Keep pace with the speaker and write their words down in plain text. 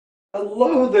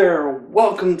Hello there,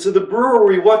 welcome to the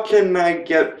brewery. What can I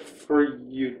get for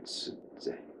you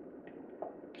today?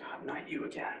 God, not you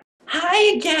again.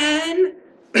 Hi again.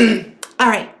 All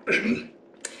right.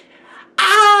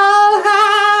 I'll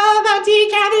have a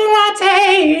decaf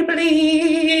latte,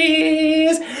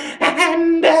 please,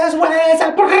 and as well as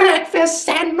a breakfast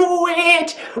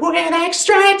sandwich with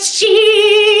extra cheese.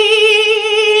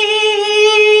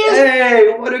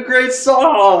 Hey, what a great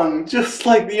song! Just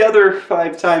like the other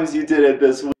 5 times you did it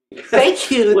this week.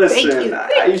 Thank you, Listen,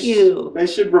 thank you. I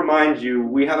should remind you,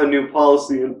 we have a new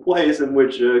policy in place in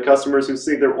which customers who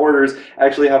see their orders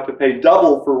actually have to pay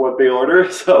double for what they order.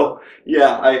 So,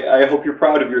 yeah, I hope you're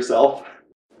proud of yourself.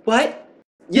 What?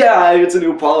 Yeah, it's a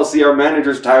new policy. Our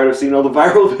manager's tired of seeing all the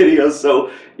viral videos, so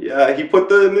yeah, he put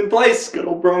them in place. Good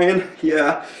old Brian.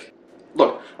 Yeah.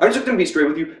 Look, I'm just gonna be straight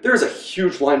with you. There is a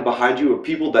huge line behind you of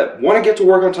people that want to get to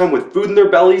work on time with food in their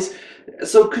bellies.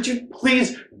 So could you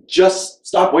please just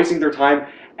stop wasting their time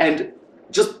and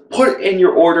just put in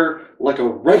your order like a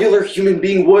regular human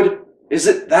being would? Is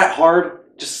it that hard?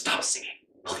 Just stop singing,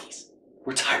 please.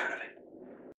 We're tired of it.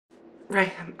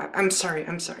 Right. I'm sorry.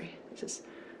 Just.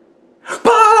 But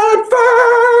first,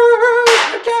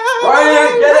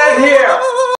 Brian, get in here!